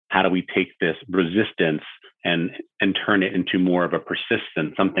how do we take this resistance and turn it into more of a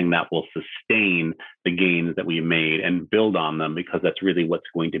persistent, something that will sustain the gains that we made and build on them, because that's really what's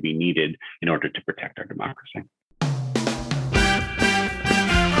going to be needed in order to protect our democracy.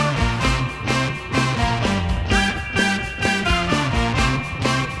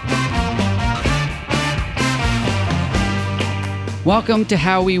 Welcome to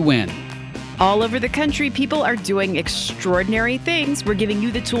How We Win. All over the country, people are doing extraordinary things. We're giving you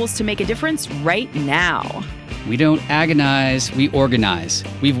the tools to make a difference right now. We don't agonize, we organize.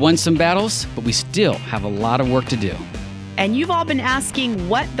 We've won some battles, but we still have a lot of work to do. And you've all been asking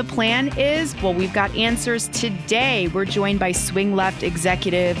what the plan is. Well, we've got answers today. We're joined by Swing Left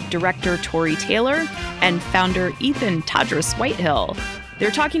Executive Director Tori Taylor and founder Ethan Tadros Whitehill. They're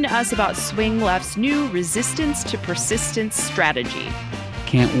talking to us about Swing Left's new resistance to persistence strategy.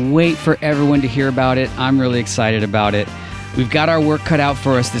 Can't wait for everyone to hear about it. I'm really excited about it. We've got our work cut out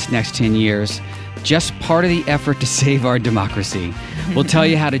for us this next 10 years. Just part of the effort to save our democracy. We'll tell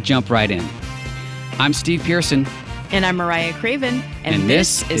you how to jump right in. I'm Steve Pearson. And I'm Mariah Craven. And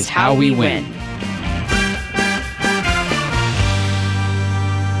this is How We Win.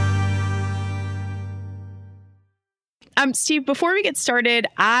 Steve, before we get started,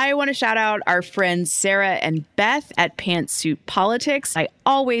 I want to shout out our friends Sarah and Beth at Pantsuit Politics. I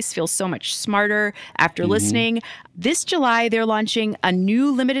always feel so much smarter after listening. This July, they're launching a new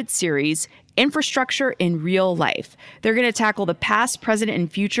limited series, Infrastructure in Real Life. They're going to tackle the past, present,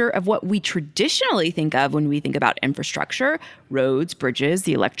 and future of what we traditionally think of when we think about infrastructure, roads, bridges,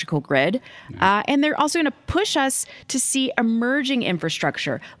 the electrical grid. And they're also going to push us to see emerging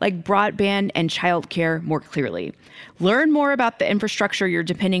infrastructure like broadband and childcare more clearly. Learn more about the infrastructure you're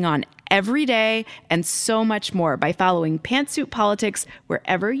depending on every day and so much more by following Pantsuit Politics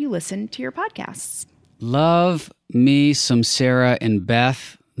wherever you listen to your podcasts. Love me some Sarah and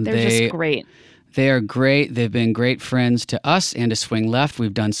Beth. They're just great. They are great. They've been great friends to us and to Swing Left.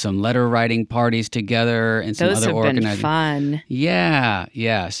 We've done some letter writing parties together and some other organizing. Those have been fun.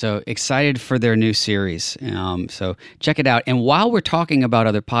 Yeah. So excited for their new series. So check it out. And while we're talking about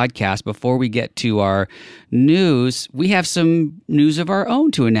other podcasts, before we get to our news, we have some news of our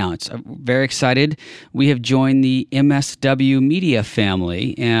own to announce. I'm very excited. We have joined the MSW Media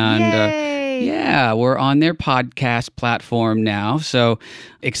family. And yeah, we're on their podcast platform now. So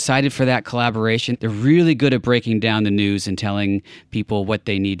excited for that collaboration. They're really good at breaking down the news and telling people what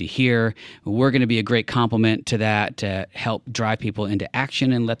they need to hear. We're going to be a great complement to that to help drive people into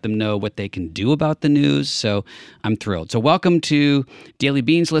action and let them know what they can do about the news. So I'm thrilled. So welcome to Daily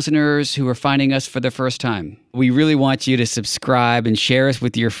Beans listeners who are finding us for the first time. We really want you to subscribe and share us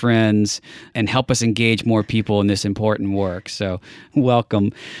with your friends and help us engage more people in this important work. So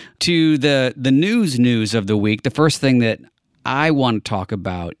welcome to the news of the week. The first thing that I want to talk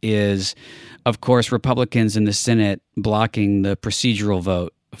about is, of course, Republicans in the Senate blocking the procedural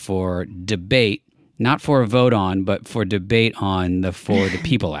vote for debate, not for a vote on, but for debate on the For the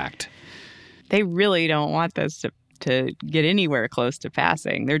People Act. They really don't want this to get anywhere close to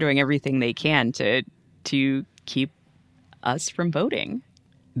passing. They're doing everything they can to keep us from voting.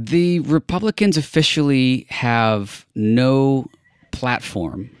 The Republicans officially have no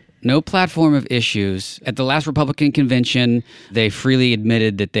platform of issues. At the last Republican convention, they freely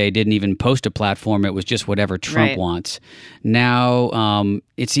admitted that they didn't even post a platform. It was just whatever Trump wants. Now,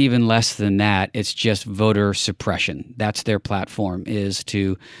 it's even less than that. It's just voter suppression. That's their platform, is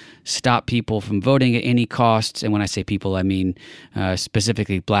to stop people from voting at any costs. And when I say people, I mean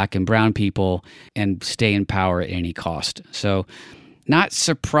specifically black and brown people, and stay in power at any cost. So not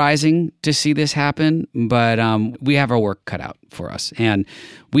surprising to see this happen, but we have our work cut out for us. And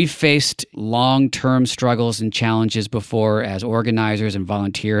we've faced long-term struggles and challenges before as organizers and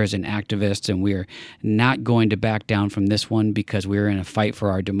volunteers and activists, and we're not going to back down from this one because we're in a fight for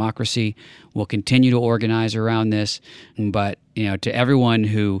our democracy. We'll continue to organize around this. But, to everyone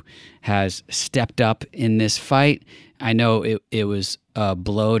who has stepped up in this fight, I know it was a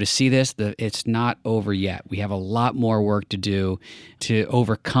blow to see this. It's not over yet. We have a lot more work to do to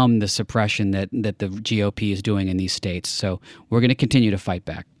overcome the suppression that the GOP is doing in these states. So we're going to continue to fight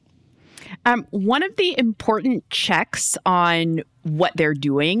back. One of the important checks on what they're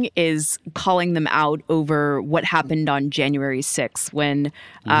doing is calling them out over what happened on January 6th when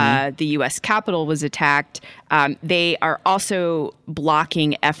the U.S. Capitol was attacked. They are also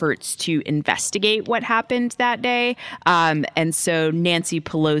blocking efforts to investigate what happened that day. And so Nancy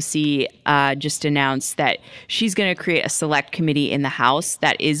Pelosi just announced that she's going to create a select committee in the House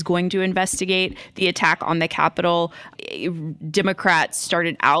that is going to investigate the attack on the Capitol. Democrats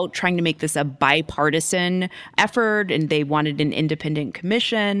started out trying to make this a bipartisan effort, and they wanted an independent independent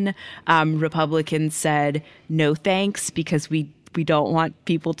commission. Republicans said no thanks because we don't want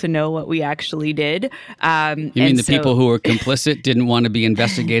people to know what we actually did. You mean the people who were complicit didn't want to be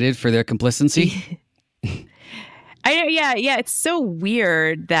investigated for their complicity? Yeah. It's so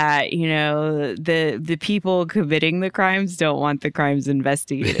weird that, the people committing the crimes don't want the crimes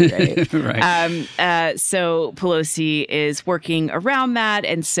investigated, right? Right. So Pelosi is working around that.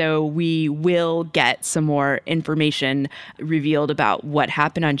 And so we will get some more information revealed about what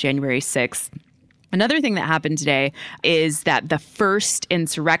happened on January 6th. Another thing that happened today is that the first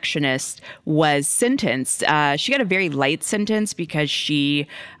insurrectionist was sentenced. She got a very light sentence because she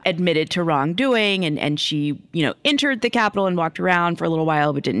admitted to wrongdoing and she, entered the Capitol and walked around for a little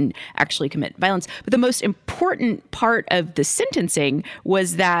while but didn't actually commit violence. But the most important part of the sentencing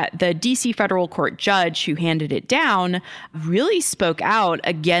was that the D.C. federal court judge who handed it down really spoke out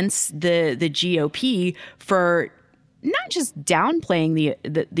against the GOP for not just downplaying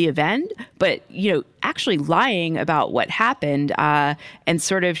the event, but, actually lying about what happened and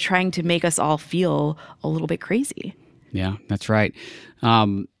sort of trying to make us all feel a little bit crazy. Yeah, that's right.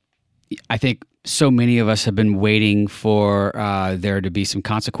 I think so many of us have been waiting for there to be some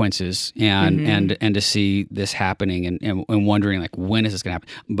consequences and to see this happening and wondering, like, when is this going to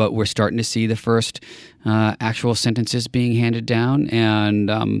happen? But we're starting to see the first actual sentences being handed down,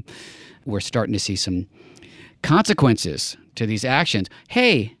 and we're starting to see some consequences to these actions.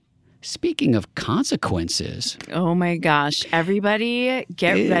 Hey, speaking of consequences. Oh my gosh. Everybody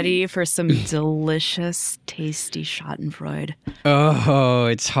get ready for some delicious, tasty Schadenfreude. Oh,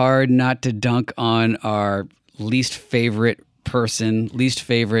 it's hard not to dunk on our least favorite person, least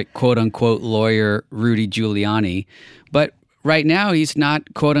favorite quote unquote lawyer, Rudy Giuliani. But right now he's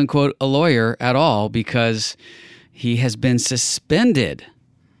not quote unquote a lawyer at all because he has been suspended.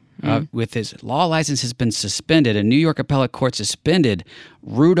 With his law license has been suspended. A New York appellate court suspended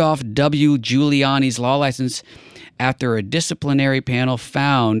Rudolph W. Giuliani's law license after a disciplinary panel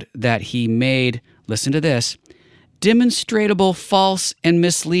found that he made, listen to this, demonstrable false and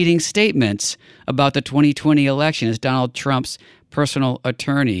misleading statements about the 2020 election as Donald Trump's personal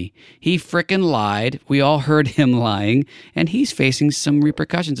attorney. He frickin' lied. We all heard him lying, and he's facing some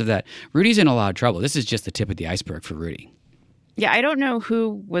repercussions of that. Rudy's in a lot of trouble. This is just the tip of the iceberg for Rudy. Yeah, I don't know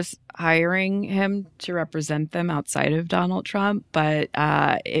who was hiring him to represent them outside of Donald Trump, but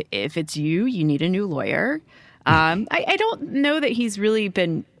if it's you need a new lawyer. I don't know that he's really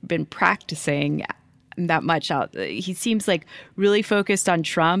been practicing that much out. He seems like really focused on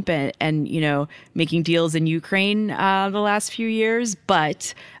Trump and making deals in Ukraine the last few years.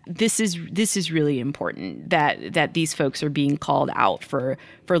 But this is really important that these folks are being called out for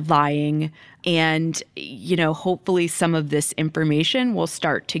lying. And, hopefully some of this information will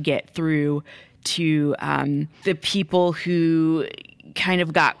start to get through to the people who kind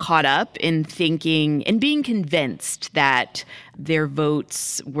of got caught up in thinking and being convinced that their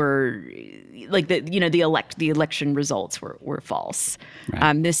votes were like the election results were false.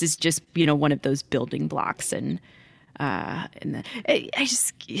 Right. This is just, one of those building blocks. And man,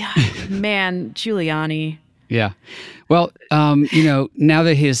 Giuliani. Yeah. Well, now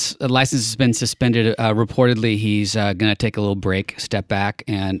that his license has been suspended, reportedly he's going to take a little break, step back,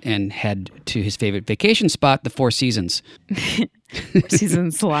 and head to his favorite vacation spot, the Four Seasons. Four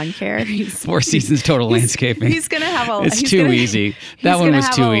Seasons lawn care. Four Seasons total landscaping. He's going to have a... It's too easy. That one was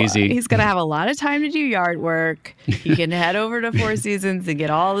too easy. He's going to have a lot of time to do yard work. He can head over to Four Seasons and get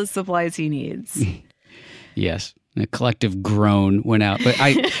all the supplies he needs. Yes. A collective groan went out. But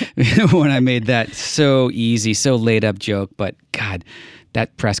when I made that so easy, so laid up joke, but God,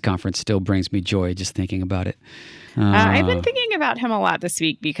 that press conference still brings me joy just thinking about it. I've been thinking about him a lot this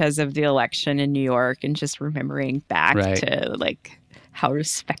week because of the election in New York and just remembering back to how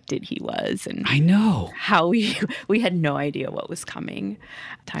respected he was. And I know how we had no idea what was coming.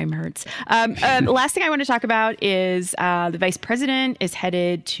 Time hurts. The last thing I want to talk about is the vice president is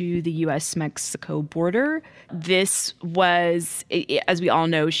headed to the U.S.-Mexico border. This was, as we all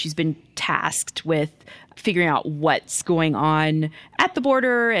know, she's been tasked with figuring out what's going on at the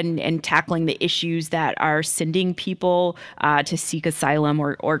border and tackling the issues that are sending people to seek asylum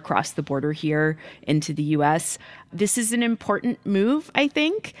or cross the border here into the U.S. This is an important move, I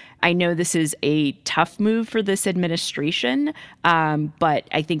think. I know this is a tough move for this administration, but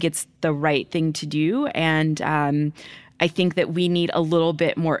I think it's the right thing to do. And I think that we need a little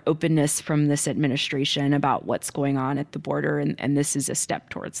bit more openness from this administration about what's going on at the border, and this is a step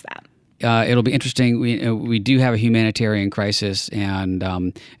towards that. It'll be interesting. We do have a humanitarian crisis, and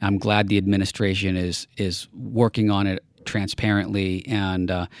I'm glad the administration is working on it transparently.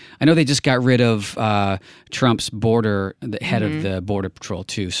 And I know they just got rid of Trump's the head of the Border Patrol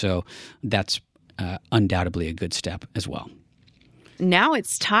too. So that's undoubtedly a good step as well. Now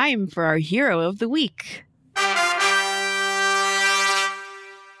it's time for our Hero of the Week.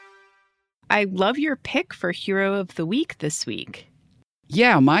 I love your pick for Hero of the Week this week.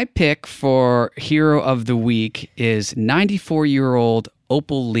 Yeah, my pick for Hero of the Week is 94-year-old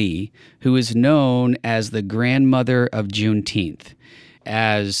Opal Lee, who is known as the grandmother of Juneteenth.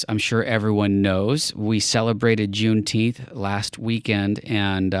 As I'm sure everyone knows, we celebrated Juneteenth last weekend,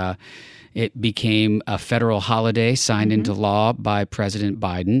 and it became a federal holiday signed into law by President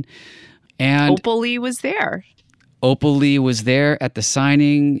Biden. And Opal Lee was there. Opal Lee was there at the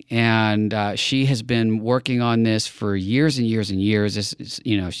signing, and she has been working on this for years and years and years.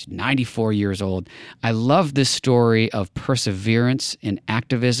 She's 94 years old. I love this story of perseverance and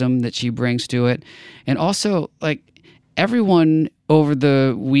activism that she brings to it. And also, everyone over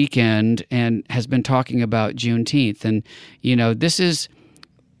the weekend and has been talking about Juneteenth. And, this is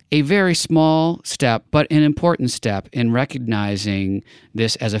a very small step, but an important step in recognizing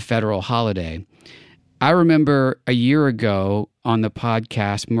this as a federal holiday. I remember a year ago on the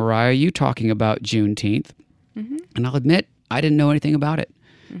podcast, Mariah, you talking about Juneteenth, and I'll admit I didn't know anything about it.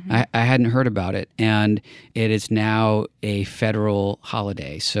 I hadn't heard about it, and it is now a federal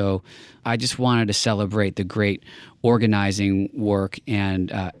holiday. So I just wanted to celebrate the great organizing work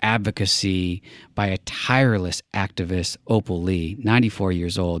and advocacy by a tireless activist, Opal Lee, 94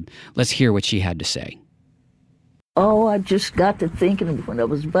 years old. Let's hear what she had to say. Oh, I just got to thinking when I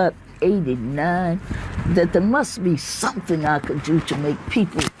was about 89 that there must be something I could do to make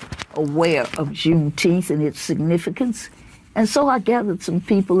people aware of Juneteenth and its significance. And so I gathered some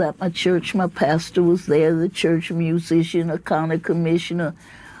people at my church. My pastor was there, the church musician, a county commissioner,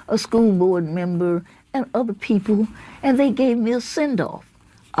 a school board member, and other people, and they gave me a send-off.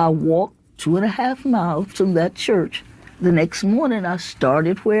 I walked 2.5 miles from that church. The next morning, I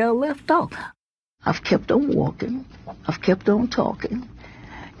started where I left off. I've kept on walking. I've kept on talking.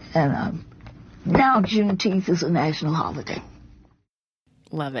 And now Juneteenth is a national holiday.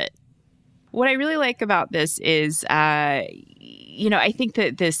 Love it. What I really like about this is, I think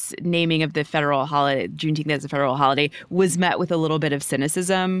that this naming of the federal holiday, Juneteenth as a federal holiday, was met with a little bit of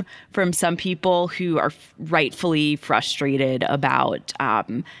cynicism from some people who are rightfully frustrated about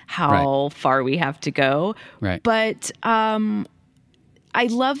how far we have to go. Right. But I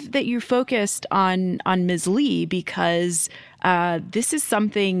love that you're focused on Ms. Lee because this is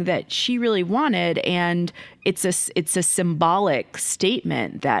something that she really wanted, and it's a symbolic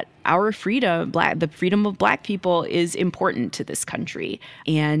statement that our freedom, the freedom of Black people, is important to this country,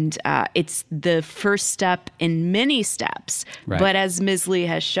 and it's the first step in many steps. Right. But as Ms. Lee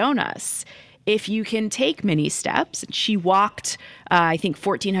has shown us, if you can take many steps, she walked, I think,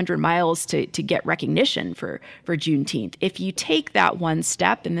 1,400 miles to get recognition for Juneteenth. If you take that one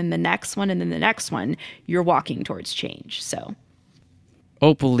step and then the next one and then the next one, you're walking towards change. So,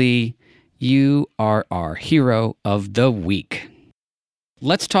 Opal Lee, you are our hero of the week.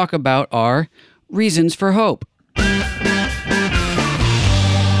 Let's talk about our reasons for hope.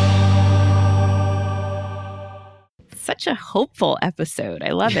 Such a hopeful episode. I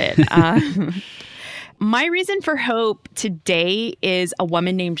love it. My reason for hope today is a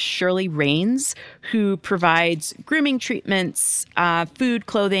woman named Shirley Raines, who provides grooming treatments, food,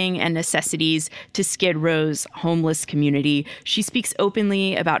 clothing, and necessities to Skid Row's homeless community. She speaks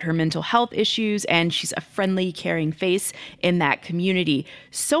openly about her mental health issues, and she's a friendly, caring face in that community.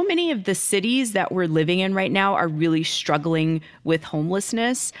 So many of the cities that we're living in right now are really struggling with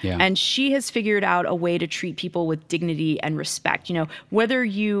homelessness, and she has figured out a way to treat people with dignity and respect. You know, whether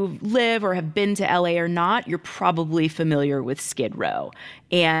you live or have been to LA or not, you're probably familiar with Skid Row,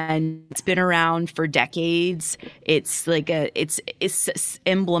 and it's been around for decades. It's it's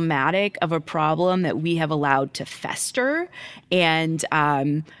emblematic of a problem that we have allowed to fester, and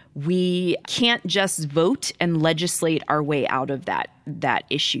we can't just vote and legislate our way out of that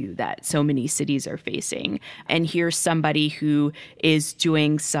issue that so many cities are facing. And here's somebody who is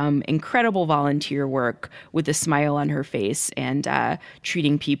doing some incredible volunteer work with a smile on her face and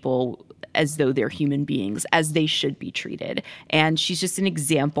treating people as though they're human beings, as they should be treated. And she's just an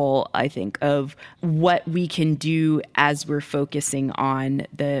example, I think, of what we can do as we're focusing on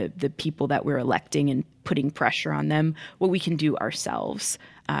the people that we're electing and putting pressure on them, what we can do ourselves.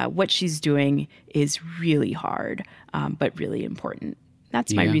 What she's doing is really hard, but really important.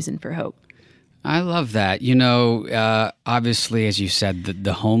 That's my reason for hope. I love that. You know, obviously, as you said,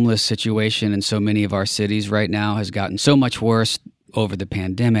 the homeless situation in so many of our cities right now has gotten so much worse over the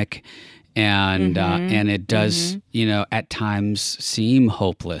pandemic. and it does, at times seem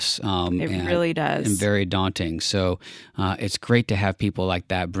hopeless. It really does, and very daunting. So it's great to have people like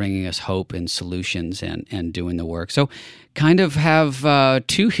that bringing us hope and solutions and doing the work. So kind of have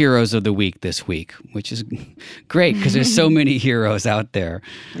two heroes of the week this week, which is great because there's so many heroes out there.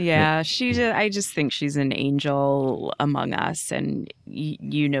 Yeah, I just think she's an angel among us, and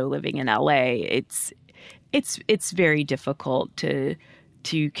living in LA, it's very difficult to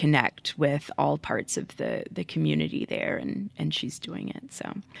connect with all parts of the community there, and she's doing it.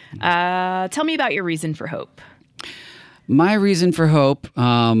 So tell me about your reason for hope. My reason for hope,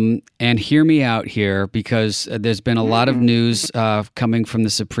 and hear me out here, because there's been a lot of news coming from the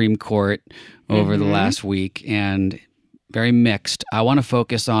Supreme Court over the last week, and very mixed. I want to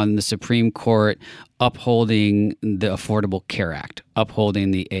focus on the Supreme Court upholding the Affordable Care Act,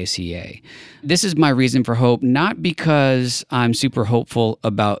 upholding the ACA. This is my reason for hope, not because I'm super hopeful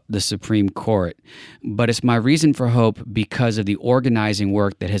about the Supreme Court, but it's my reason for hope because of the organizing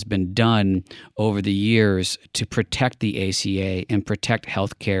work that has been done over the years to protect the ACA and protect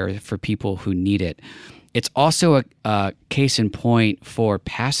health care for people who need it. It's also a case in point for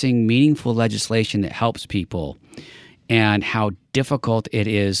passing meaningful legislation that helps people, and how difficult it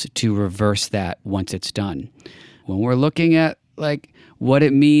is to reverse that once it's done. When we're looking at what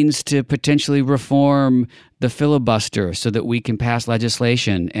it means to potentially reform the filibuster so that we can pass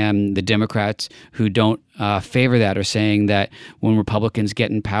legislation, and the Democrats who don't favor that are saying that when Republicans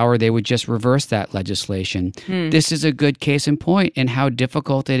get in power, they would just reverse that legislation. This is a good case in point in how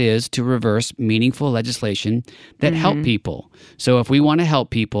difficult it is to reverse meaningful legislation that help people. So if we want to help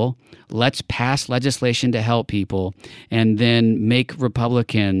people, let's pass legislation to help people, and then make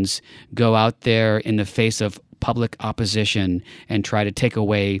Republicans go out there in the face of public opposition and try to take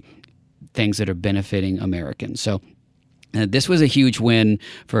away things that are benefiting Americans. So this was a huge win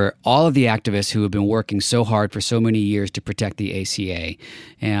for all of the activists who have been working so hard for so many years to protect the ACA,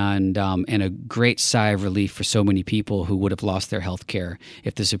 and a great sigh of relief for so many people who would have lost their health care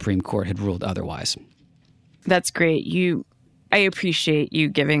if the Supreme Court had ruled otherwise. That's great. I appreciate you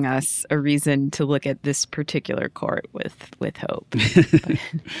giving us a reason to look at this particular court with hope.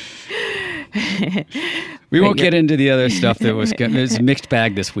 We won't get into the other stuff that was it was a mixed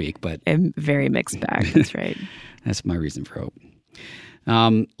bag this week, but a very mixed bag. That's right. That's my reason for hope.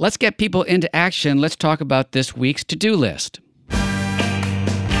 Let's get people into action. Let's talk about this week's to-do list.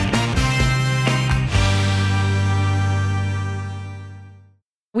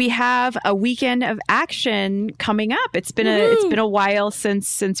 We have a weekend of action coming up. It's been a while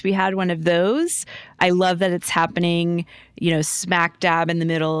since we had one of those. I love that it's happening, smack dab in the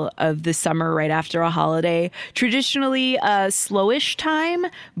middle of the summer, right after a holiday. Traditionally a slowish time,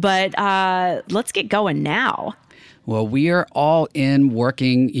 but let's get going now. Well, we are all in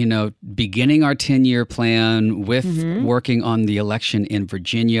working, beginning our 10-year plan with working on the election in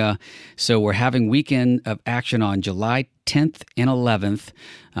Virginia. So we're having weekend of action on July 10th and 11th.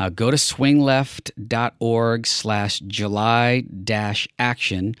 Go to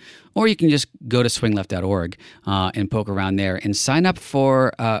swingleft.org/July-action, or you can just go to swingleft.org and poke around there and sign up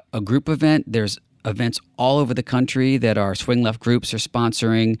for a group event. There's events all over the country that our Swing Left groups are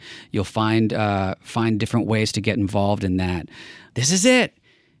sponsoring. You'll find different ways to get involved in that. This is it.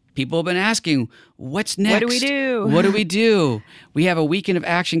 People have been asking, what's next? What do we do? What do we do? We have a weekend of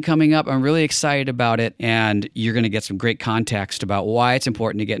action coming up. I'm really excited about it, and you're going to get some great context about why it's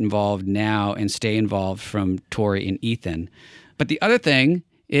important to get involved now and stay involved from Tori and Ethan. But the other thing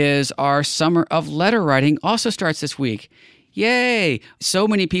is our Summer of Letter Writing also starts this week. Yay! So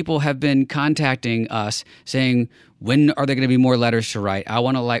many people have been contacting us saying, when are there going to be more letters to write? I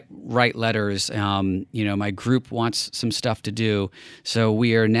want to write letters. My group wants some stuff to do. So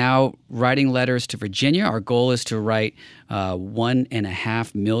we are now writing letters to Virginia. Our goal is to write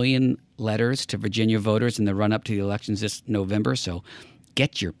 1.5 million letters to Virginia voters in the run-up to the elections this November. So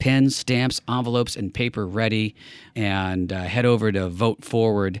get your pens, stamps, envelopes, and paper ready, and head over to Vote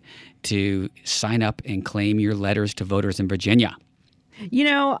Forward to sign up and claim your letters to voters in Virginia.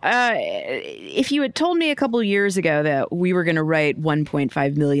 If you had told me a couple of years ago that we were going to write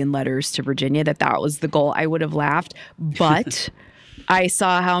 1.5 million letters to Virginia, that was the goal, I would have laughed. But I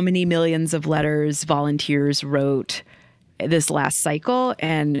saw how many millions of letters volunteers wrote this last cycle.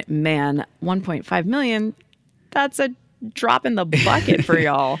 And man, 1.5 million, that's a drop in the bucket for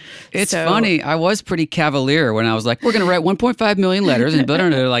y'all. It's funny. I was pretty cavalier when I was like, we're going to write 1.5 million letters. And I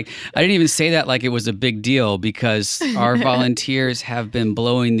didn't even say that like it was a big deal, because our volunteers have been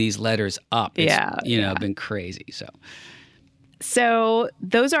blowing these letters up. It's, been crazy. So So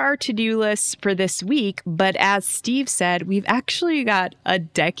those are our to-do lists for this week. But as Steve said, we've actually got a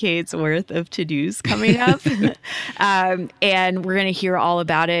decade's worth of to-dos coming up. And we're going to hear all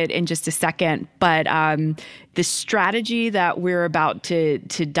about it in just a second. But the strategy that we're about to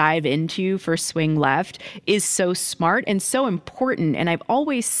dive into for Swing Left is so smart and so important. And I've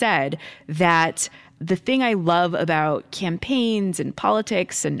always said that the thing I love about campaigns and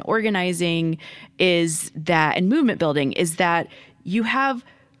politics and organizing is that, and movement building, is that you have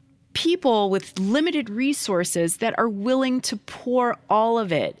people with limited resources that are willing to pour all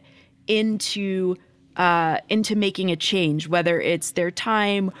of it into making a change, whether it's their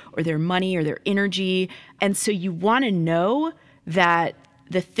time or their money or their energy. And so you want to know that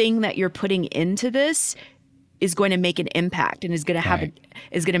the thing that you're putting into this is going to make an impact and is going to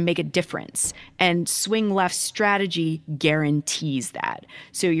is going to make a difference. And Swing Left strategy guarantees that.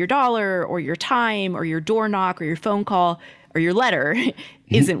 So your dollar or your time or your door knock or your phone call or your letter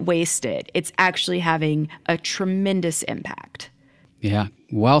isn't wasted. It's actually having a tremendous impact. Yeah,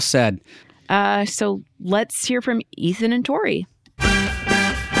 well said. So let's hear from Ethan and Tori.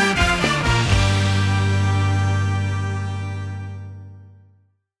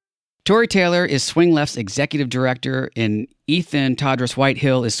 Tori Taylor is Swing Left's executive director, and Ethan Tadros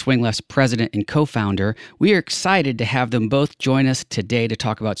Whitehill is Swing Left's president and co-founder. We are excited to have them both join us today to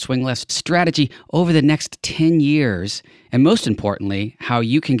talk about Swing Left's strategy over the next 10 years, and most importantly, how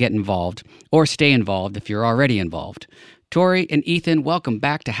you can get involved or stay involved if you're already involved. Tori and Ethan, welcome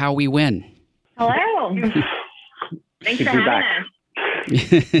back to How We Win. Hello. Thanks for having us.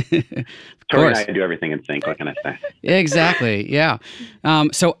 Tori and I do everything in sync. What can I say? Exactly. Yeah.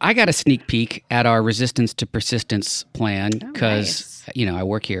 So I got a sneak peek at our resistance to persistence plan because, I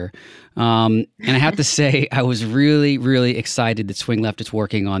work here. And I have to say, I was really, really excited that Swing Left is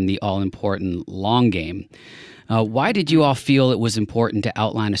working on the all-important long game. Why did you all feel it was important to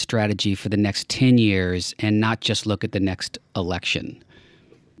outline a strategy for the next 10 years and not just look at the next election?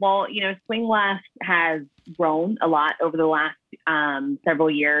 Well, Swing Left has grown a lot over the last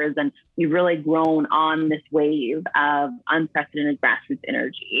several years, and we've really grown on this wave of unprecedented grassroots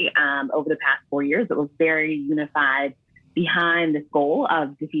energy over the past 4 years. It was very unified behind this goal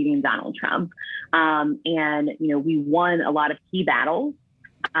of defeating Donald Trump. We won a lot of key battles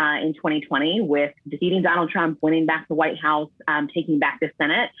in 2020 with defeating Donald Trump, winning back the White House, taking back the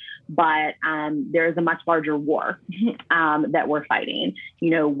Senate. But there is a much larger war that we're fighting.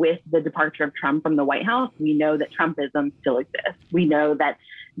 With the departure of Trump from the White House, we know that Trumpism still exists. We know that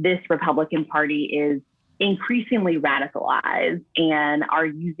this Republican Party is increasingly radicalized and are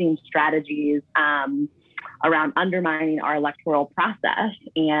using strategies around undermining our electoral process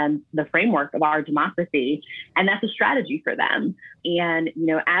and the framework of our democracy. And that's a strategy for them. And,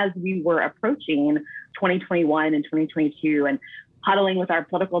 as we were approaching 2021 and 2022 and huddling with our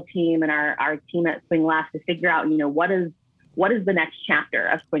political team and our team at Swing Left to figure out, what does the next chapter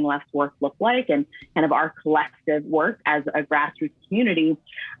of Swing Left's work look like and kind of our collective work as a grassroots community,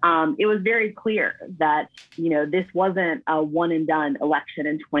 it was very clear that, this wasn't a one and done election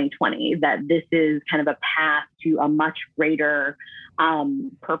in 2020, that this is kind of a path to a much greater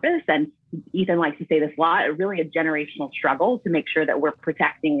purpose. And Ethan likes to say this a lot, really a generational struggle to make sure that we're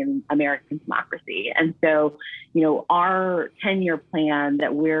protecting American democracy. And so, our 10-year plan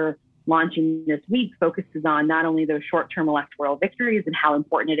that we're launching this week focuses on not only those short-term electoral victories and how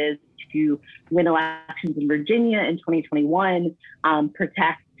important it is to win elections in Virginia in 2021,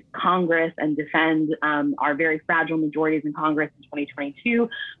 protect Congress and defend our very fragile majorities in Congress in 2022,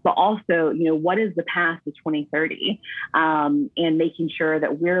 but also, what is the path to 2030 and making sure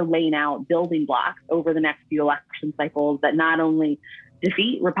that we're laying out building blocks over the next few election cycles that not only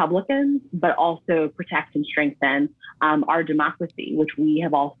defeat Republicans, but also protect and strengthen our democracy, which we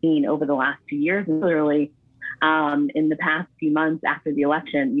have all seen over the last 2 years, and clearly in the past few months after the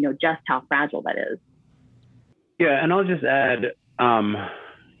election, just how fragile that is. Yeah, and I'll just add,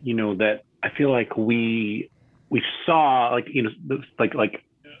 that I feel like we saw, like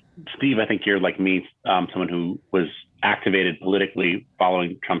Steve, I think you're like me, someone who was activated politically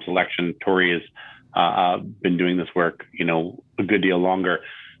following Trump's election. Tori has been doing this work, a good deal longer.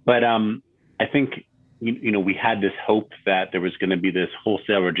 But I think, we had this hope that there was going to be this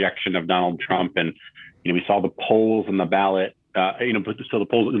wholesale rejection of Donald Trump. And, we saw the polls and the ballot, so the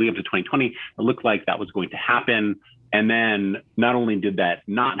polls leading up to 2020, it looked like that was going to happen. And then not only did that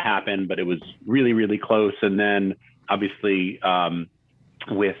not happen, but it was really, really close. And then obviously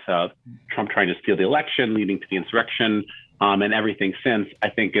with Trump trying to steal the election, leading to the insurrection, and everything since, I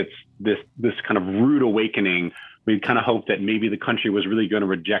think it's this kind of rude awakening. We kind of hope that maybe the country was really going to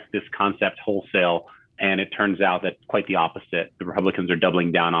reject this concept wholesale And it turns out that quite the opposite. The Republicans are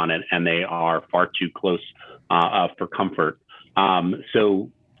doubling down on it, and they are far too close for comfort.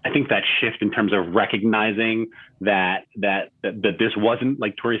 So I think that shift in terms of recognizing that this wasn't,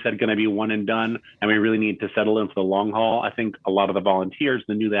 like Tori said, going to be one and done, and we really need to settle in for the long haul. I think a lot of the volunteers,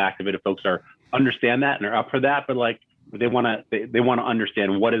 the newly activated folks, understand that and are up for that, but like they want to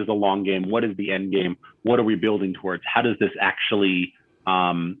understand, what is the long game, what is the end game, what are we building towards, how does this actually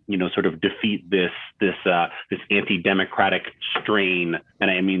sort of defeat this anti-democratic strain,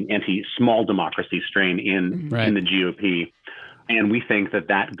 and I mean anti-small democracy strain in the GOP. And we think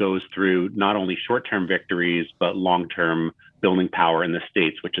that goes through not only short-term victories, but long-term building power in the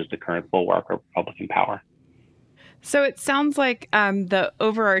states, which is the current bulwark of Republican power. So it sounds like the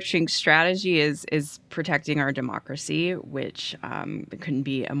overarching strategy is protecting our democracy, which couldn't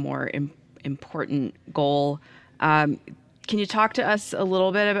be a more important goal. Can you talk to us a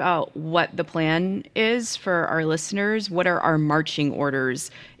little bit about what the plan is for our listeners? What are our marching orders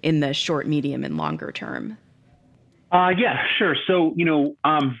in the short, medium, and longer term? Yeah, sure. So,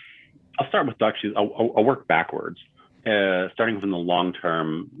 I'll start with I'll work backwards, starting from the long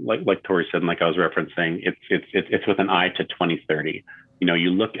term. Like Tori said, and like I was referencing, it's with an eye to 2030. You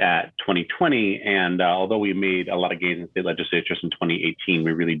look at 2020, and although we made a lot of gains in state legislatures in 2018,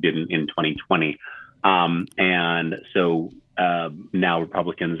 we really didn't in 2020. And so now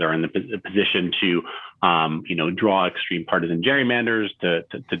Republicans are in the position to, draw extreme partisan gerrymanders to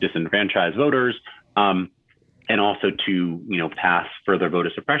disenfranchise voters. And also to, pass further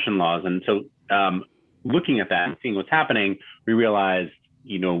voter suppression laws. And so looking at that and seeing what's happening, we realize,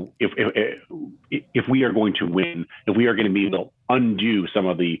 if we are going to win, if we are going to be able to undo some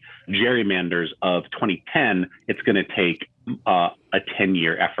of the gerrymanders of 2010, it's going to take a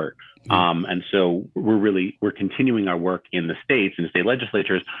 10-year effort. And so we're continuing our work in the states and state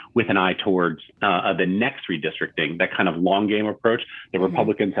legislatures with an eye towards the next redistricting, that kind of long game approach that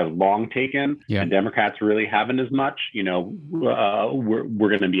Republicans have long taken, and Democrats really haven't as much. We're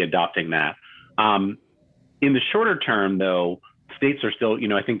going to be adopting that. In the shorter term, though, states are still,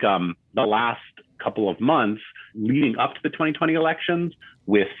 I think the last couple of months leading up to the 2020 elections,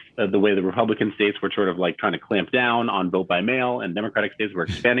 with the way the Republican states were sort of like trying to clamp down on vote by mail, and Democratic states were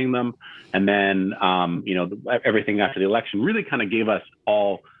expanding them. And then, everything after the election really kind of gave us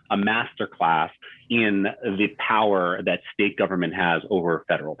all a master class in the power that state government has over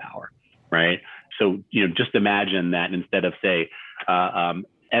federal power, right? So, just imagine that instead of, say,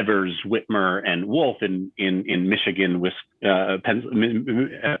 Evers, Whitmer, and Wolf in Michigan, Wisconsin,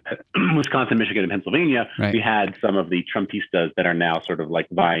 Michigan, and Pennsylvania, we had some of the Trumpistas that are now sort of like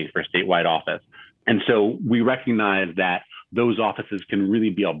vying for statewide office. And so we recognize that those offices can really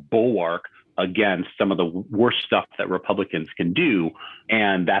be a bulwark against some of the worst stuff that Republicans can do.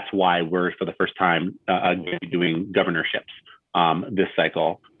 And that's why we're, for the first time, doing governorships this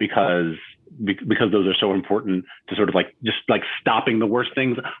cycle, because those are so important to sort of just stopping the worst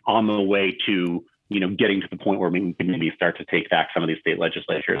things on the way to, getting to the point where we can maybe start to take back some of these state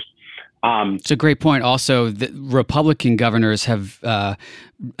legislatures. It's a great point. Also, the Republican governors have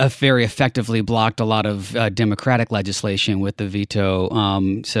very effectively blocked a lot of Democratic legislation with the veto.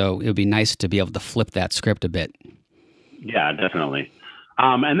 So it would be nice to be able to flip that script a bit. Yeah, definitely.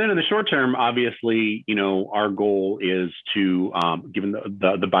 And then in the short term, obviously, our goal is to, given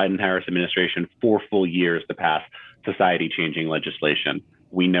the Biden-Harris administration, 4 full years to pass society-changing legislation.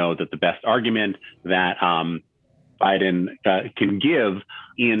 We know that the best argument that Biden can give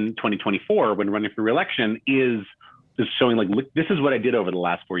in 2024 when running for re-election is showing, look, this is what I did over the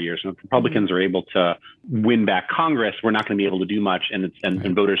last 4 years. And if Republicans are able to win back Congress, we're not going to be able to do much. And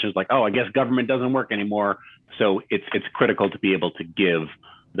voters are just like, oh, I guess government doesn't work anymore. So it's critical to be able to give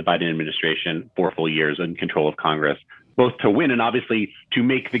the Biden administration 4 full years in control of Congress, both to win and obviously to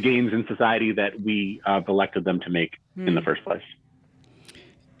make the gains in society that we elected them to make in the first place.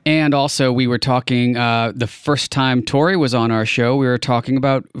 And also, we were talking, the first time Tori was on our show, we were talking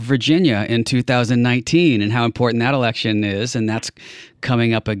about Virginia in 2019 and how important that election is. And that's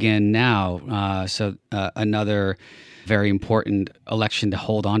coming up again now. So another very important election to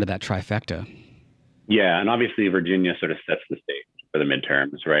hold on to that trifecta. Yeah, and obviously Virginia sort of sets the stage for the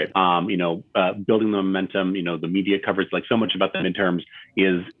midterms, right? Building the momentum, the media covers so much about the midterms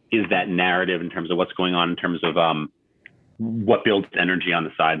is that narrative in terms of what's going on in terms of what builds energy on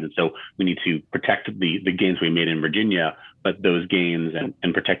the sides. And so we need to protect the gains we made in Virginia, but those gains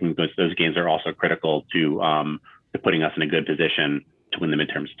and protecting those gains are also critical to putting us in a good position to win the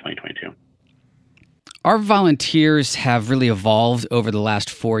midterms in 2022. Our volunteers have really evolved over the last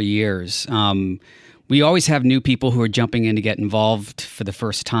 4 years. We always have new people who are jumping in to get involved for the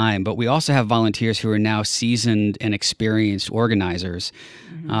first time, but we also have volunteers who are now seasoned and experienced organizers.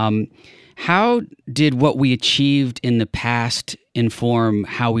 How did what we achieved in the past inform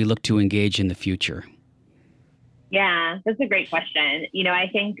how we look to engage in the future? Yeah, that's a great question. I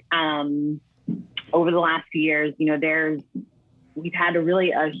think over the last few years, we've had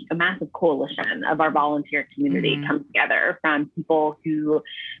a massive coalition of our volunteer community come together, from people who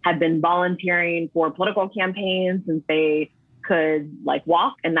have been volunteering for political campaigns since they could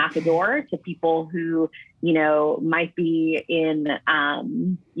walk and knock a door, to people who, might be in,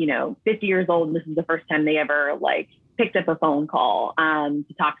 50 years old, and this is the first time they ever picked up a phone call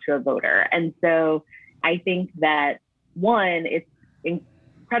to talk to a voter. And so I think that, one, it's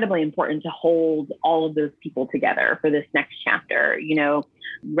incredibly important to hold all of those people together for this next chapter.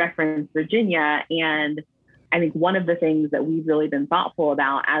 Reference Virginia. And I think one of the things that we've really been thoughtful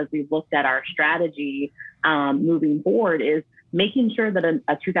about as we've looked at our strategy moving forward is making sure that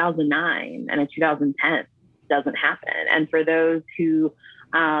a 2009 and a 2010 doesn't happen. And for those who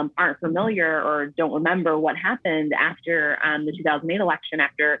aren't familiar or don't remember what happened after the 2008 election,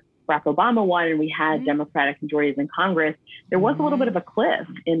 after Barack Obama won and we had Democratic majorities in Congress, there was a little bit of a cliff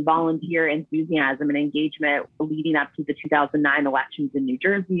in volunteer enthusiasm and engagement leading up to the 2009 elections in New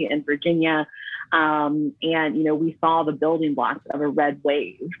Jersey and Virginia. And, we saw the building blocks of a red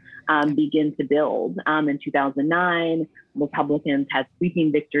wave begin to build. In 2009, Republicans had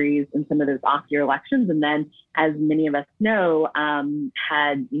sweeping victories in some of those off-year elections. And then, as many of us know,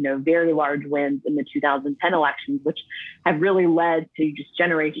 had, very large wins in the 2010 elections, which have really led to just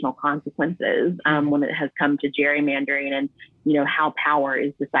generational consequences when it has come to gerrymandering and, how power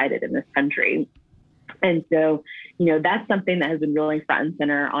is decided in this country. And so, that's something that has been really front and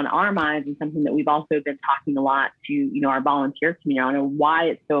center on our minds, and something that we've also been talking a lot to, our volunteer community on, and why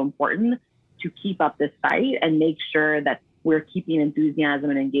it's so important to keep up this fight and make sure that we're keeping enthusiasm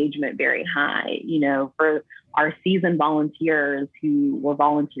and engagement very high. For our seasoned volunteers who were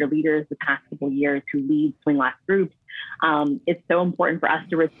volunteer leaders the past couple of years who lead Swing Left groups, it's so important for us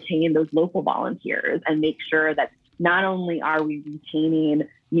to retain those local volunteers and make sure that not only are we retaining,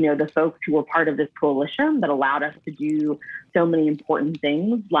 the folks who were part of this coalition that allowed us to do so many important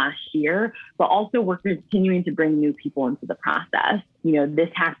things last year, but also we're continuing to bring new people into the process. This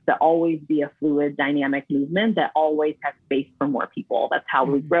has to always be a fluid, dynamic movement that always has space for more people. That's how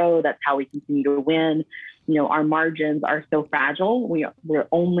we grow. That's how we continue to win. Our margins are so fragile. We're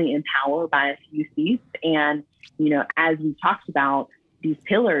only in power by a few seats. And, as we talked about, these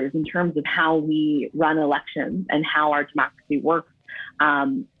pillars in terms of how we run elections and how our democracy works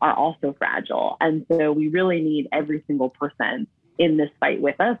are also fragile. And so we really need every single person in this fight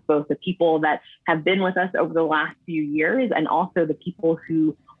with us, both the people that have been with us over the last few years and also the people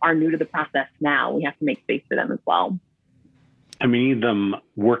who are new to the process now. We have to make space for them as well. And we need them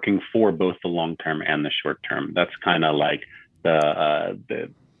working for both the long term and the short term. That's kind of like the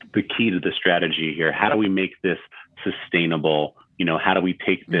key to the strategy here. How do we make this sustainable? How do we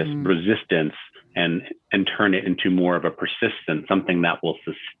take this resistance and turn it into more of a persistent, something that will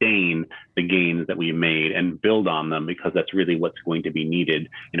sustain the gains that we made and build on them, because that's really what's going to be needed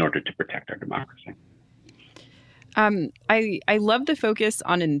in order to protect our democracy. I love the focus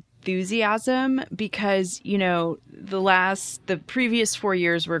on enthusiasm because, the previous 4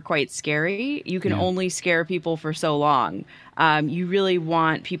 years were quite scary. You can only scare people for so long. You really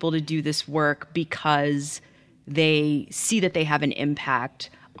want people to do this work because they see that they have an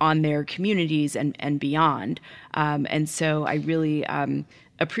impact on their communities and beyond. And so I really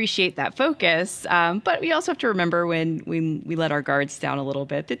appreciate that focus. But we also have to remember when we let our guards down a little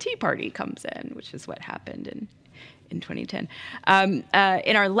bit, the Tea Party comes in, which is what happened in 2010.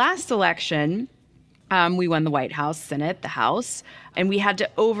 In our last election, we won the White House, Senate, the House, and we had to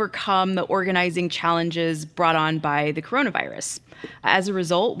overcome the organizing challenges brought on by the coronavirus. As a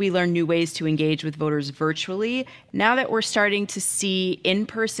result, we learned new ways to engage with voters virtually. Now that we're starting to see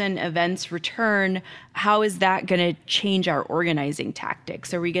in-person events return, how is that going to change our organizing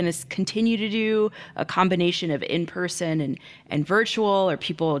tactics? Are we going to continue to do a combination of in-person and virtual? Are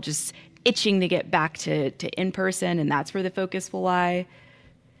people just itching to get back to in-person, and that's where the focus will lie?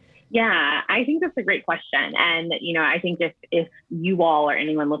 Yeah, I think that's a great question. And, I think if you all or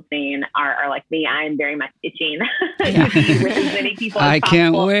anyone listening are like me, I am very much itching to see with as many people as possible.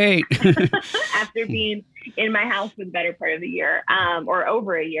 Can't wait. After being in my house for the better part of the year or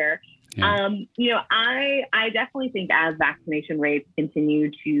over a year. Yeah. I definitely think as vaccination rates continue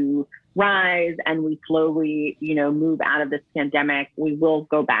to rise and we slowly, move out of this pandemic, we will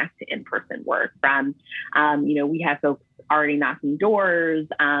go back to in-person work. We have folks already knocking doors.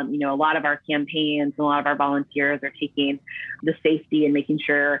 A lot of our campaigns and a lot of our volunteers are taking the safety and making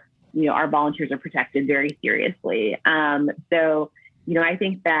sure, our volunteers are protected very seriously. I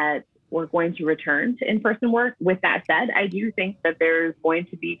think that we're going to return to in-person work. With that said, I do think that there's going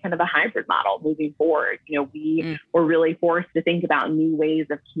to be kind of a hybrid model moving forward. We were really forced to think about new ways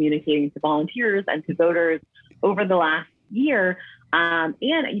of communicating to volunteers and to voters over the last year. I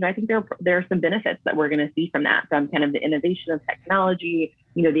think there are some benefits that we're going to see from that, from kind of the innovation of technology,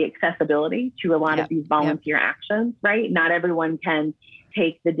 the accessibility to a lot of these volunteer actions, right? Not everyone can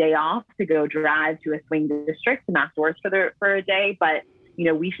take the day off to go drive to a swing district to knock doors for a day, but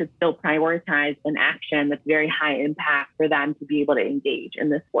we should still prioritize an action that's very high impact for them to be able to engage in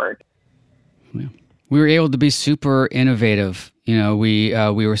this work. Yeah. We were able to be super innovative. We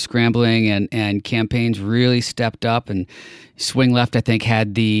were scrambling and campaigns really stepped up, and Swing Left, I think,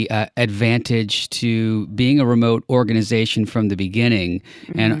 had the advantage to being a remote organization from the beginning,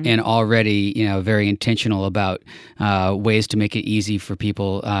 and already, very intentional about ways to make it easy for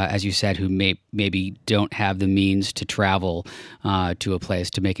people, as you said, who maybe don't have the means to travel to a place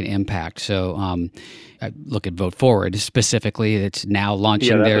to make an impact. So I look at Vote Forward specifically. It's now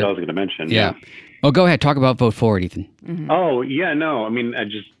launching that's their... what I was going to mention. Yeah. Oh, go ahead. Talk about Vote Forward, Ethan. Mm-hmm. Oh, yeah, no. I mean, I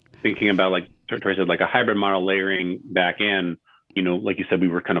just thinking about, like Tori said, like a hybrid model layering back in, like you said, we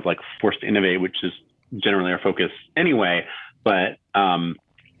were kind of like forced to innovate, which is generally our focus anyway. But,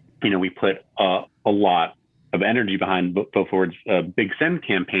 we put a lot of energy behind Vote Forward's Big Send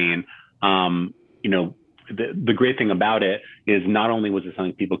campaign. The great thing about it is not only was it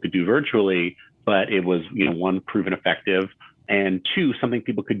something people could do virtually, but it was, one, proven effective, and two, something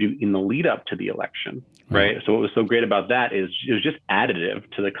people could do in the lead up to the election, right? So what was so great about that is it was just additive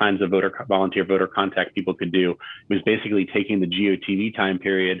to the kinds of volunteer voter contact people could do. It was basically taking the GOTV time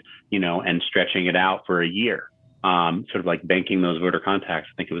period, and stretching it out for a year, sort of like banking those voter contacts.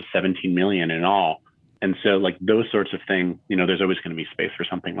 I think it was 17 million in all. And so like those sorts of things, there's always going to be space for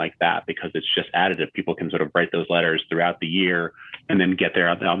something like that because it's just additive. People can sort of write those letters throughout the year and then get there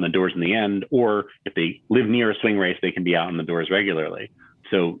out on the doors in the end. Or if they live near a swing race, they can be out on the doors regularly.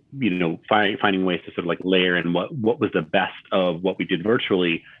 So, finding ways to sort of like layer in what was the best of what we did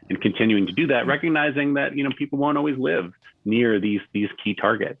virtually and continuing to do that, recognizing that, people won't always live near these key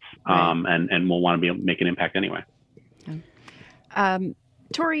targets, and will want to be able to make an impact anyway.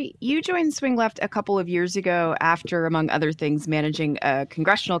 Tori, you joined Swing Left a couple of years ago after, among other things, managing a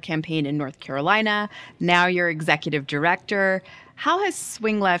congressional campaign in North Carolina. Now you're executive director. How has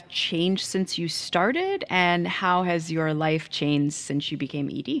Swing Left changed since you started, and how has your life changed since you became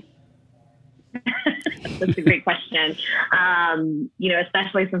ED? That's a great question.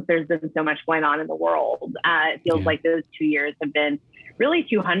 Especially since there's been so much going on in the world. It feels like those 2 years have been really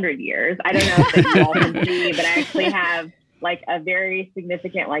 200 years. I don't know if you all can see, but I actually have like a very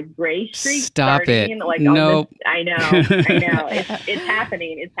significant like gray streak. Stop starting, it. Like, nope. I know. It's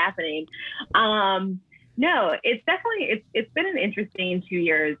happening. No, it's definitely, it's been an interesting 2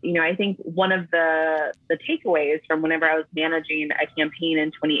 years. I think one of the takeaways from whenever I was managing a campaign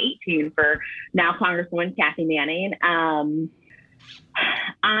in 2018 for now Congresswoman Kathy Manning,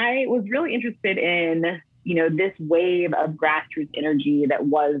 I was really interested in, this wave of grassroots energy that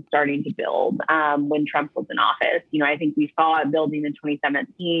was starting to build when Trump was in office. I think we saw it building in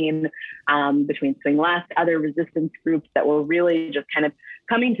 2017 between Swing Left, other resistance groups that were really just kind of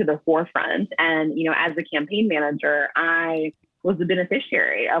coming to the forefront. And, as a campaign manager, I was the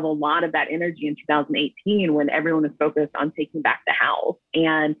beneficiary of a lot of that energy in 2018 when everyone was focused on taking back the House.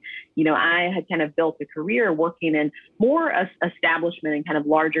 And, I had kind of built a career working in more establishment and kind of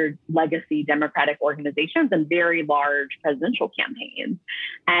larger legacy Democratic organizations and very large presidential campaigns.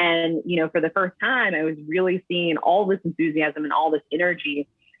 And, for the first time, I was really seeing all this enthusiasm and all this energy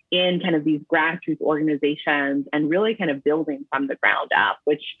in kind of these grassroots organizations and really kind of building from the ground up,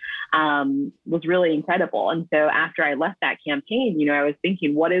 which was really incredible. And so after I left that campaign, I was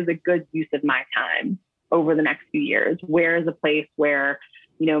thinking, what is a good use of my time over the next few years? Where is a place where,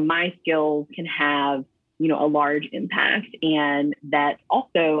 my skills can have, a large impact, and that's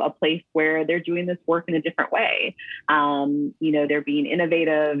also a place where they're doing this work in a different way. They're being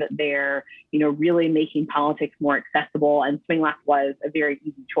innovative. They're, really making politics more accessible, and Swing Left was a very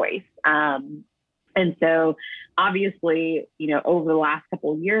easy choice. And so obviously, over the last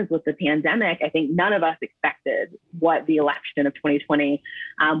couple of years with the pandemic, I think none of us expected what the election of 2020,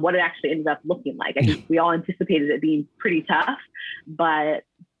 what it actually ended up looking like. I think we all anticipated it being pretty tough, but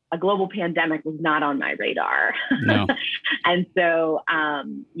a global pandemic was not on my radar. No. And so,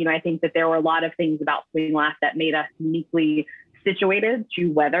 I think that there were a lot of things about Swing Left that made us uniquely situated to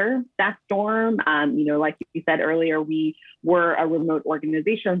weather that storm. Like you said earlier, we were a remote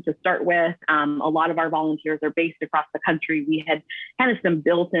organization to start with. A lot of our volunteers are based across the country. We had kind of some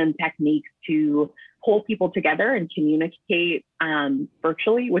built-in techniques to pull people together and communicate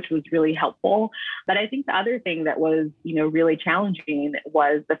virtually, which was really helpful. But I think the other thing that was, really challenging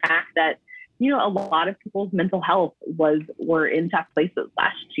was the fact that a lot of people's mental health were in tough places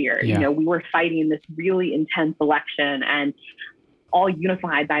last year. Yeah. We were fighting this really intense election and all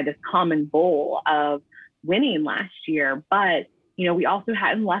unified by this common goal of winning last year. But, we also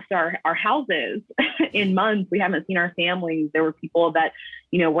hadn't left our houses in months. We haven't seen our families. There were people that,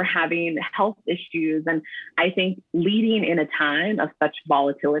 were having health issues. And I think leading in a time of such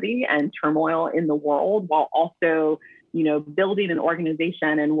volatility and turmoil in the world, while also building an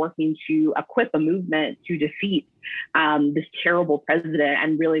organization and working to equip a movement to defeat this terrible president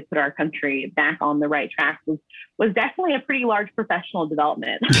and really put our country back on the right track was definitely a pretty large professional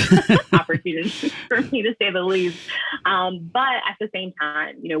development opportunity for me, to say the least. But at the same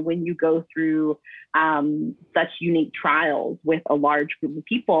time, when you go through such unique trials with a large group of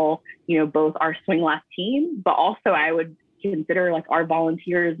people, both our Swing Left team, but also I would consider like our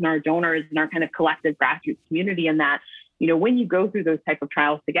volunteers and our donors and our kind of collective grassroots community, and that, when you go through those type of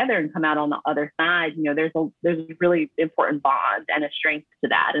trials together and come out on the other side, there's a really important bond and a strength to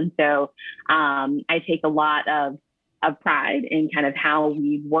that. And so I take a lot of pride in kind of how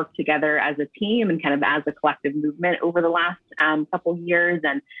we work together as a team and kind of as a collective movement over the last couple of years.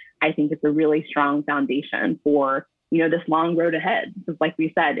 And I think it's a really strong foundation for, this long road ahead. Because like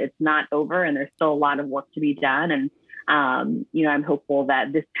we said, it's not over and there's still a lot of work to be done. And I'm hopeful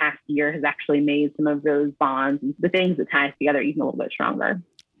that this past year has actually made some of those bonds and the things that tie us together even a little bit stronger.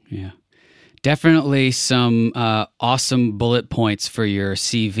 Yeah, definitely some awesome bullet points for your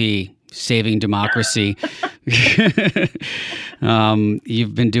CV, Saving Democracy. You've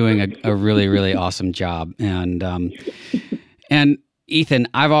been doing a really, really awesome job. And Ethan,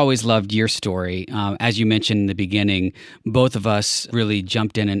 I've always loved your story. As you mentioned in the beginning, both of us really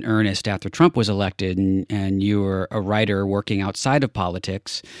jumped in earnest after Trump was elected, and you were a writer working outside of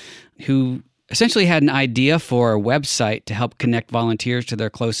politics who essentially had an idea for a website to help connect volunteers to their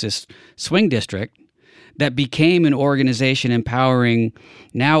closest swing district that became an organization empowering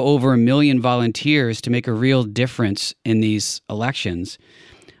now over 1 million volunteers to make a real difference in these elections.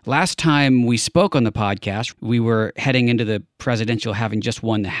 Last time we spoke on the podcast, we were heading into the presidential having just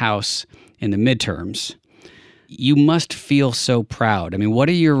won the House in the midterms. You must feel so proud. I mean, what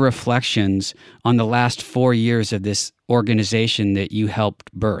are your reflections on the last 4 years of this organization that you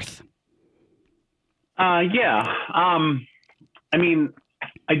helped birth? I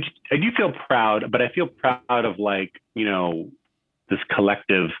do feel proud, but I feel proud of this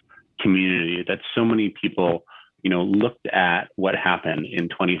collective community that so many people looked at what happened in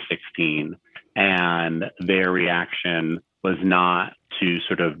 2016, and their reaction was not to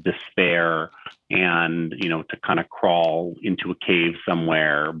sort of despair and, to kind of crawl into a cave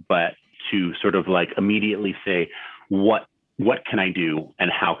somewhere, but to sort of immediately say, what can I do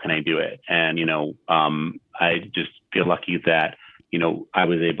and how can I do it? And, I just feel lucky that, I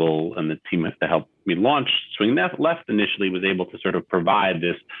was able, and the team that helped me launch Swing Left initially was able to sort of provide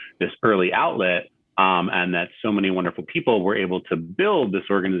this early outlet. And that so many wonderful people were able to build this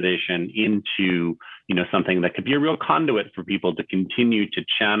organization into, something that could be a real conduit for people to continue to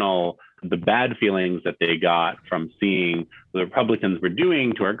channel the bad feelings that they got from seeing what the Republicans were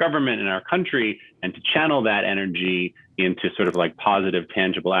doing to our government and our country, and to channel that energy into sort of positive,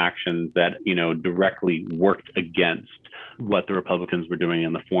 tangible actions that, directly worked against what the Republicans were doing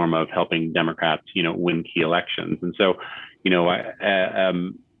in the form of helping Democrats, win key elections. And so,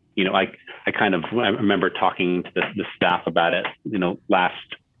 I remember talking to the staff about it, last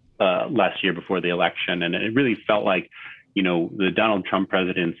year before the election, and it really felt like, the Donald Trump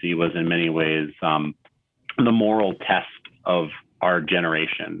presidency was in many ways the moral test of our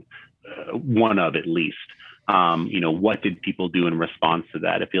generation, one of at least. What did people do in response to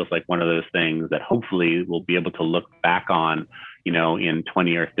that? It feels like one of those things that hopefully we'll be able to look back on, in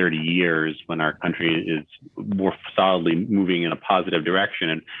 20 or 30 years when our country is more solidly moving in a positive direction,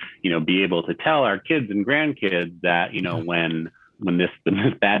 and, be able to tell our kids and grandkids that, when this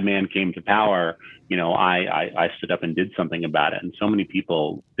bad man came to power, I stood up and did something about it. And so many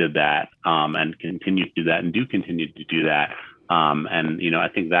people did that, and continue to do that, and do continue to do that. I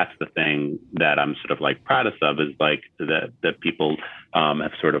think that's the thing that I'm sort of proudest of, is that people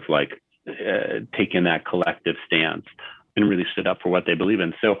have sort of taken that collective stance and really stood up for what they believe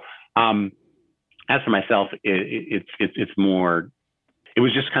in. So as for myself, it's more it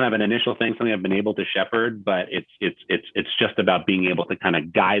was just kind of an initial thing, something I've been able to shepherd, but it's just about being able to kind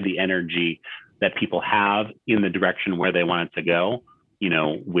of guide the energy that people have in the direction where they want it to go,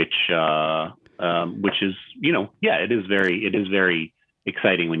 which is, it is very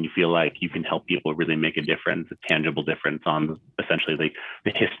exciting when you feel like you can help people really make a difference, a tangible difference on essentially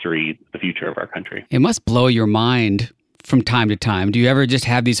the history, the future of our country. It must blow your mind from time to time. Do you ever just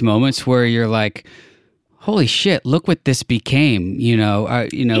have these moments where you're like, holy shit, look what this became,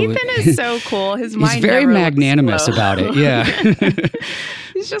 Ethan is so cool. His mind he's very never magnanimous about it. Yeah.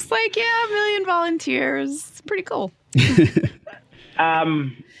 He's just like, 1 million volunteers. It's pretty cool.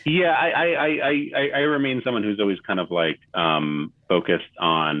 Yeah, I remain someone who's always kind of like focused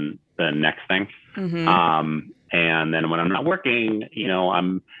on the next thing. Mm-hmm. And then when I'm not working,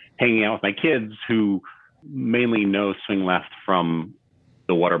 I'm hanging out with my kids who mainly know Swing Left from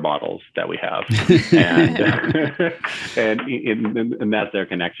the water bottles that we have, and that's their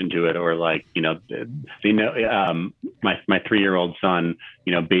connection to it. Or like, my 3-year-old son,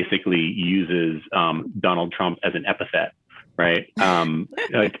 basically uses Donald Trump as an epithet, right?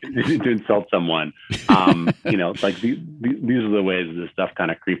 Like to insult someone. Like these are the ways this stuff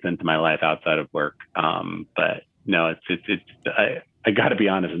kind of creeps into my life outside of work. But no, I got to be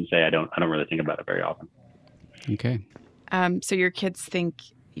honest and say I don't really think about it very often. Okay. So your kids think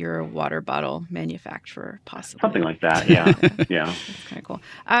you're a water bottle manufacturer, possibly. Something like that, yeah. Yeah. That's kind of cool.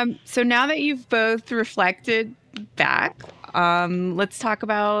 So now that you've both reflected back, let's talk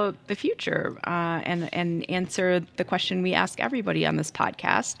about the future and answer the question we ask everybody on this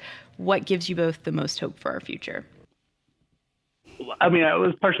podcast. What gives you both the most hope for our future? I mean, I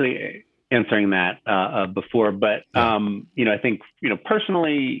was partially answering that before, but, I think,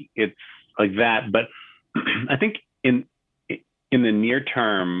 personally it's like that, but I think in the near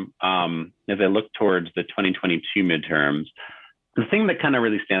term, as I look towards the 2022 midterms, the thing that kind of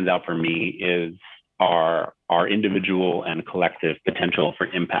really stands out for me is our individual and collective potential for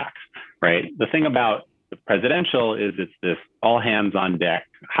impact, right? The thing about the presidential is it's this all hands on deck,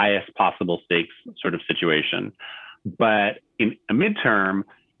 highest possible stakes sort of situation. But in a midterm,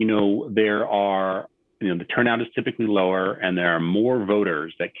 there are, the turnout is typically lower and there are more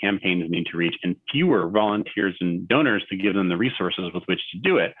voters that campaigns need to reach and fewer volunteers and donors to give them the resources with which to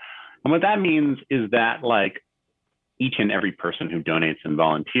do it. And what that means is that like each and every person who donates and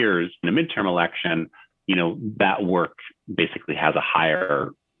volunteers in a midterm election, that work basically has a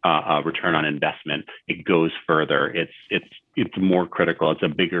higher return on investment. It goes further. It's more critical. It's a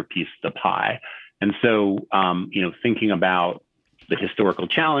bigger piece of the pie. And so, thinking about the historical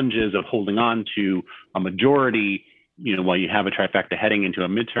challenges of holding on to a majority, while you have a trifecta heading into a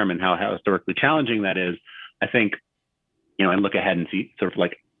midterm and how historically challenging that is, I think, and look ahead and see sort of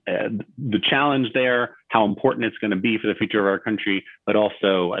like the challenge there, how important it's going to be for the future of our country, but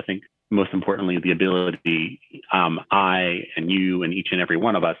also I think most importantly, the ability I and you and each and every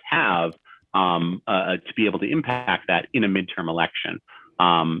one of us have to be able to impact that in a midterm election.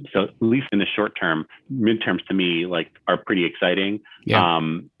 So at least in the short term, midterms to me are pretty exciting,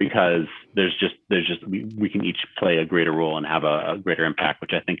 because we can each play a greater role and have a greater impact,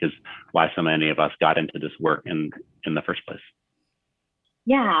 which I think is why so many of us got into this work in the first place.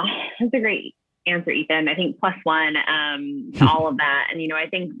 Yeah, that's a great answer, Ethan. I think +1 to all of that. And, I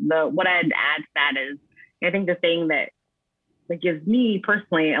think what I'd add to that is, I think the thing that gives me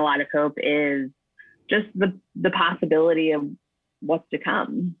personally a lot of hope is just the possibility of what's to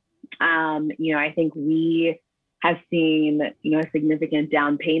come. I think we have seen, a significant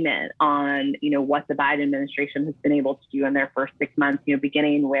down payment on, what the Biden administration has been able to do in their first 6 months,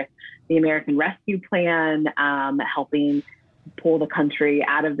 beginning with the American Rescue Plan, helping pull the country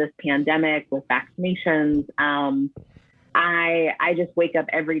out of this pandemic with vaccinations. I just wake up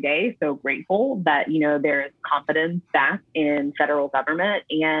every day so grateful that, there's confidence back in federal government,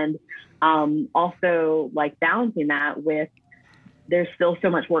 and also balancing that with there's still so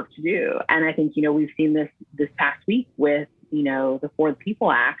much work to do. And I think, we've seen this past week with, the For the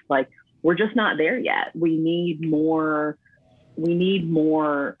People Act, we're just not there yet. We need more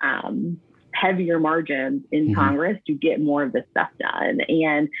heavier margins in Congress to get more of this stuff done.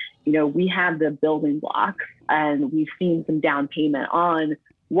 And, we have the building blocks, and we've seen some down payment on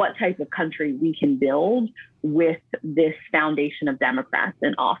what type of country we can build with this foundation of Democrats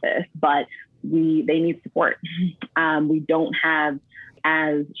in office. But they need support. We don't have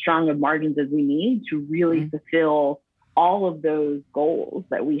as strong of margins as we need to really fulfill all of those goals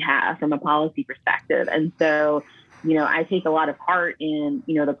that we have from a policy perspective. And so I take a lot of heart in,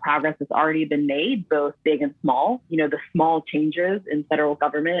 the progress that's already been made, both big and small, the small changes in federal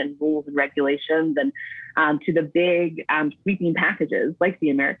government and rules and regulations, and to the big sweeping packages like the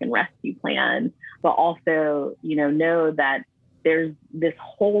American Rescue Plan, but also, know that there's this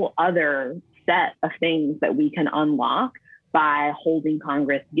whole other set of things that we can unlock by holding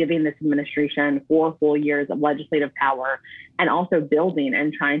Congress, giving this administration 4 full years of legislative power, and also building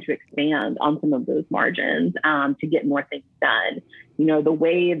and trying to expand on some of those margins to get more things done. The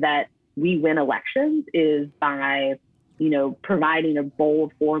way that we win elections is by, providing a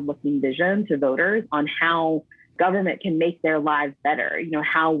bold, forward-looking vision to voters on how government can make their lives better,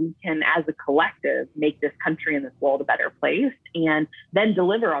 how we can, as a collective, make this country and this world a better place, and then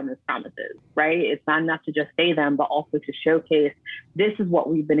deliver on those promises, right? It's not enough to just say them, but also to showcase this is what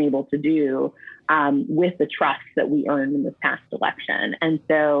we've been able to do with the trust that we earned in this past election. And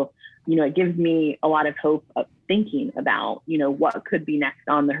so, it gives me a lot of hope of thinking about, what could be next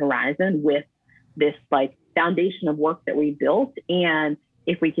on the horizon with this foundation of work that we built. And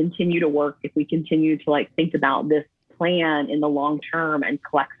if we continue to work, if we continue to think about this plan in the long term and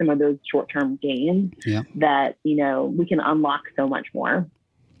collect some of those short-term gains, that, we can unlock so much more.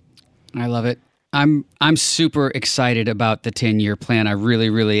 I love it. I'm super excited about the 10-year plan. I really,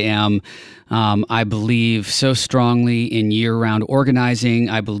 really am. I believe so strongly in year-round organizing.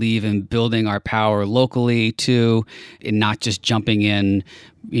 I believe in building our power locally too, and not just jumping in,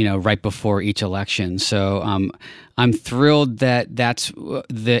 right before each election. So I'm thrilled that that's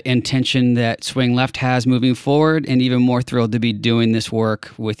the intention that Swing Left has moving forward, and even more thrilled to be doing this work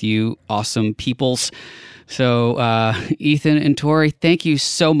with you awesome peoples. So, Ethan and Tori, thank you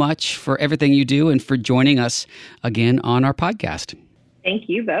so much for everything you do and for joining us again on our podcast. Thank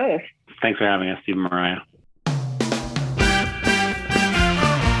you both. Thanks for having us, Steve and Mariah.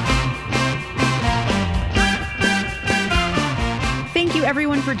 Thank you,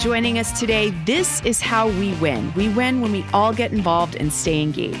 everyone, for joining us today. This is how we win. We win when we all get involved and stay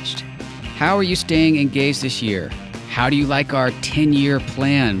engaged. How are you staying engaged this year? How do you like our 10-year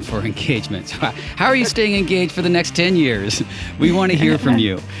plan for engagement? How are you staying engaged for the next 10 years? We want to hear from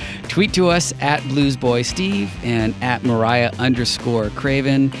you. Tweet to us at BluesBoySteve and at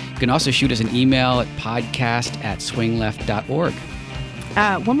Mariah_Craven. You can also shoot us an email at podcast@swingleft.org.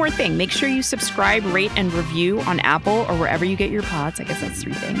 One more thing. Make sure you subscribe, rate, and review on Apple or wherever you get your pods. I guess that's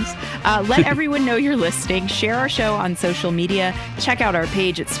 3 things. Let everyone know you're listening. Share our show on social media. Check out our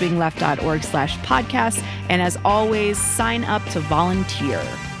page at swingleft.org/podcast. And as always, sign up to volunteer.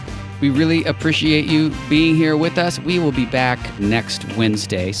 We really appreciate you being here with us. We will be back next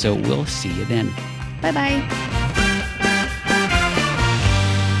Wednesday, so we'll see you then. Bye-bye.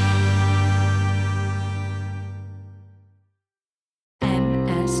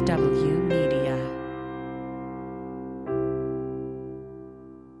 MSW